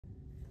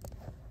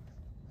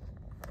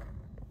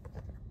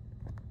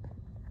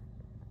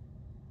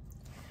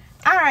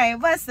right,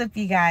 what's up,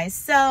 you guys?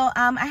 So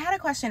I had a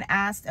question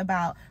asked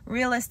about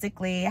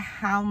realistically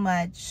how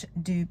much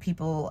do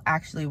people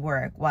actually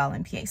work while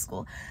in PA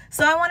school.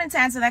 So I wanted to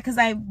answer that because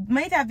I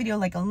made that video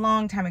like a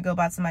long time ago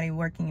about somebody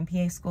working in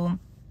PA school.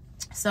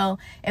 So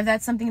if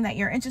that's something that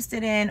you're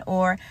interested in,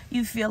 or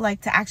you feel like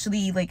to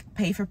actually like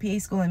pay for PA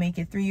school and make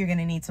it through, you're going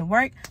to need some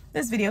work,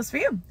 this video is for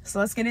you. So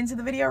let's get into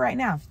the video right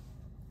now.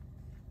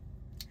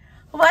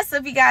 What's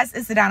up, you guys?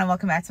 It's Adanna.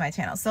 Welcome back to my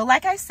channel. So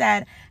like I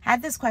said,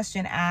 had this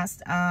question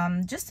asked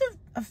just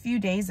a few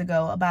days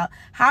ago about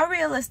how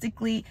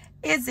realistically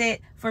is it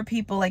for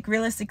people, like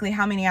realistically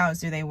how many hours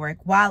do they work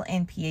while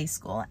in PA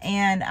school.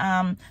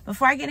 And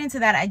before I get into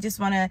that, I just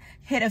want to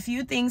hit a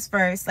few things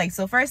first.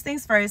 So first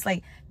things first,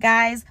 like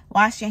guys,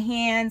 wash your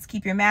hands,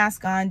 keep your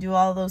mask on, do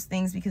all those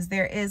things, because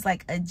there is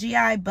like a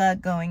GI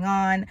bug going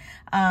on,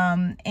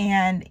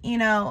 and you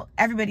know,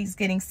 everybody's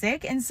getting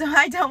sick, and so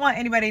I don't want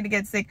anybody to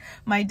get sick.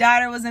 My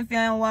daughter wasn't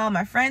feeling well,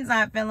 my friend's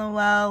not feeling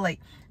well, like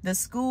the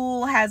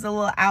school has a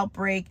little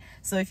outbreak.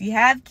 So if you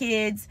have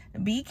kids,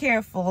 be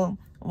careful,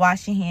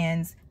 wash your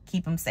hands,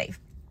 keep them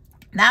safe.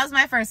 That was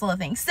my first little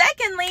thing.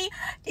 Secondly,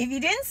 if you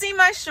didn't see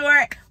my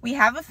short, we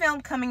have a film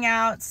coming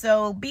out,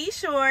 so be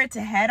sure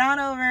to head on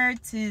over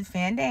to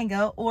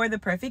Fandango or The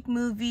Perfect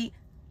Movie.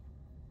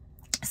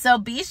 So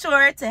be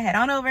sure to head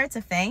on over to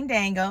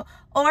Fandango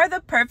or The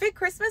Perfect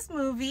Christmas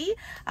Movie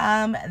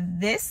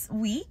this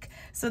week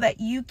so that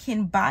you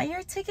can buy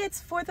your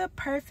tickets for The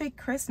Perfect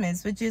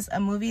Christmas, which is a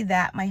movie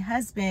that my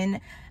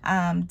husband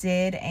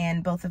did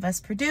and both of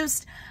us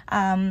produced.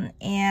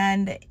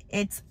 And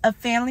it's a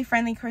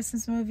family-friendly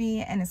Christmas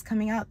movie, and it's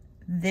coming out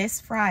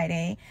this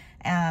Friday.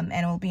 And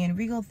it will be in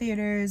Regal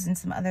theaters and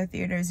some other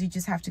theaters. You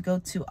just have to go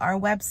to our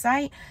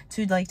website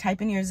to like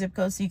type in your zip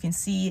code so you can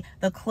see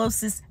the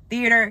closest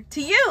theater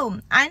to you.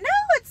 I know,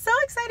 it's so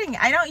exciting.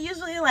 I don't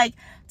usually like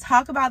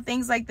talk about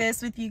things like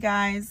this with you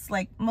guys,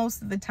 like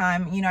most of the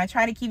time. You know, I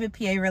try to keep it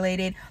PA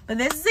related, but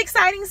this is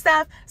exciting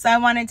stuff, so I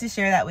wanted to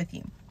share that with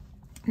you.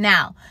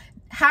 Now,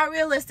 how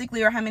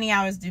realistically or how many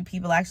hours do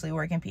people actually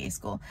work in PA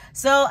school?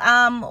 So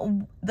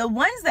the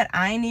ones that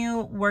I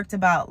knew worked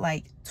about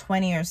like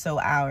 20 or so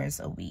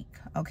hours a week.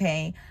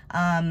 Okay,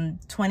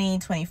 20,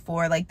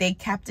 24, like they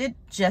kept it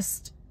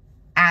just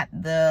at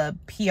the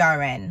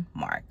PRN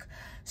mark.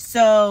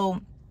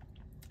 So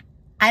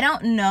I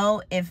don't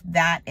know if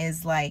that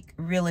is like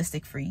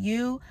realistic for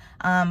you.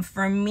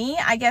 For me,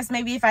 I guess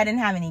maybe if I didn't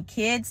have any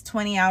kids,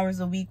 20 hours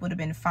a week would have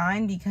been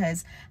fine,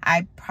 because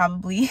I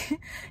probably,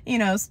 you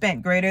know,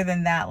 spent greater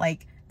than that,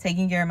 like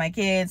taking care of my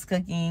kids,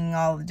 cooking,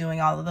 doing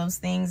all of those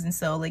things. And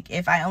so like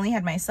if I only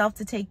had myself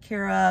to take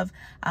care of,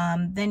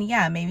 then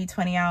yeah, maybe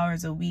 20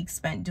 hours a week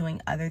spent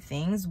doing other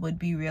things would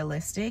be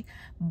realistic.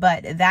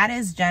 But that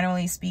is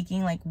generally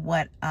speaking like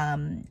what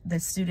the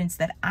students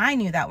that I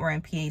knew that were in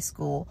PA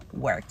school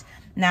worked.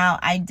 Now,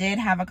 I did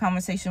have a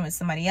conversation with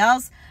somebody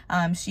else.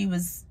 She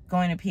was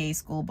going to PA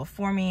school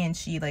before me, and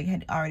she like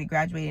had already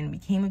graduated and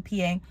became a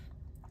PA,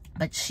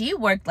 but she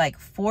worked like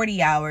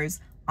 40 hours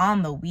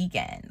on the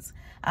weekends.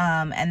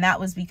 And that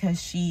was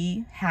because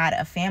she had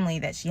a family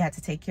that she had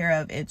to take care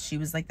of. She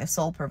was like the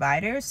sole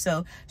provider,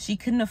 so she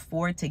couldn't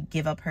afford to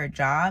give up her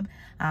job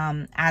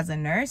as a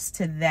nurse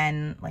to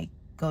then like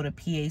go to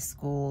PA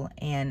school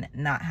and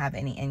not have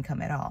any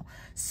income at all.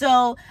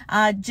 So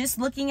just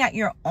looking at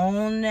your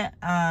own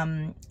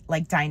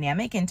like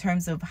dynamic in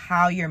terms of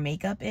how your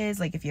makeup is,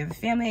 like if you have a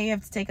family you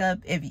have to take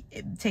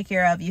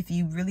care of, if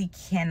you really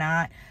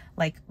cannot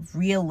like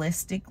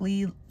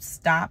realistically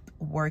stop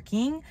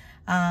working,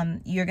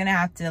 you're gonna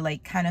have to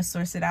like kind of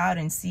source it out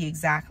and see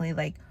exactly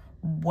like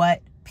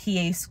what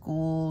PA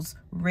school's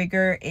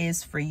rigor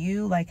is for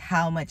you, like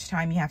how much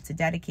time you have to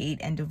dedicate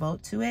and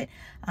devote to it,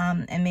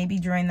 and maybe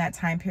during that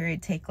time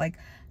period take like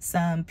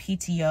some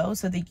PTO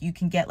so that you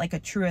can get like a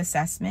true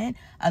assessment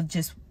of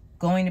just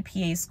going to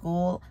PA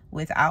school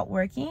without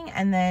working.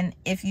 And then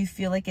if you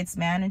feel like it's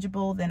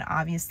manageable, then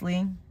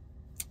obviously,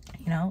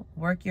 you know,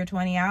 work your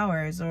 20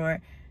 hours or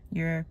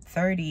your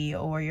 30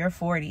 or your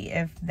 40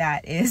 if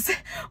that is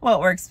what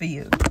works for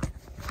you.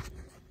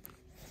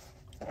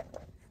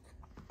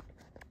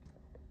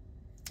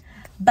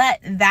 But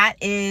that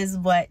is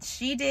what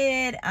she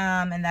did,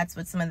 and that's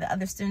what some of the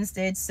other students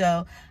did.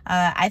 So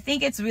I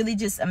think it's really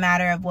just a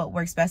matter of what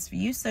works best for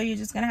you. So you're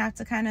just gonna have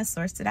to kind of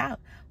source it out.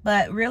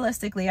 But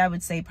realistically, I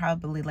would say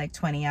probably like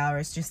 20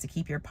 hours just to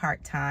keep your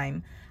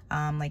part-time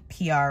like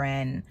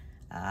PRN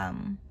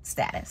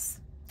status.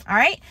 All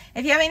right,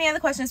 if you have any other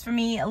questions for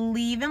me,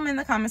 leave them in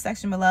the comment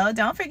section below.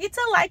 Don't forget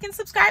to like and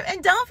subscribe,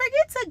 and don't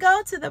forget to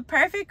go to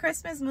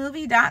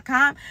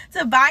theperfectchristmasmovie.com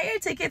to buy your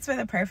tickets for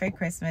The Perfect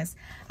Christmas.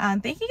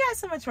 Thank you guys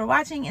so much for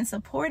watching and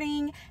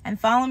supporting and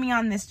following me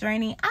on this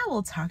journey. I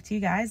will talk to you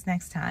guys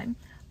next time.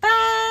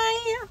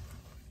 Bye.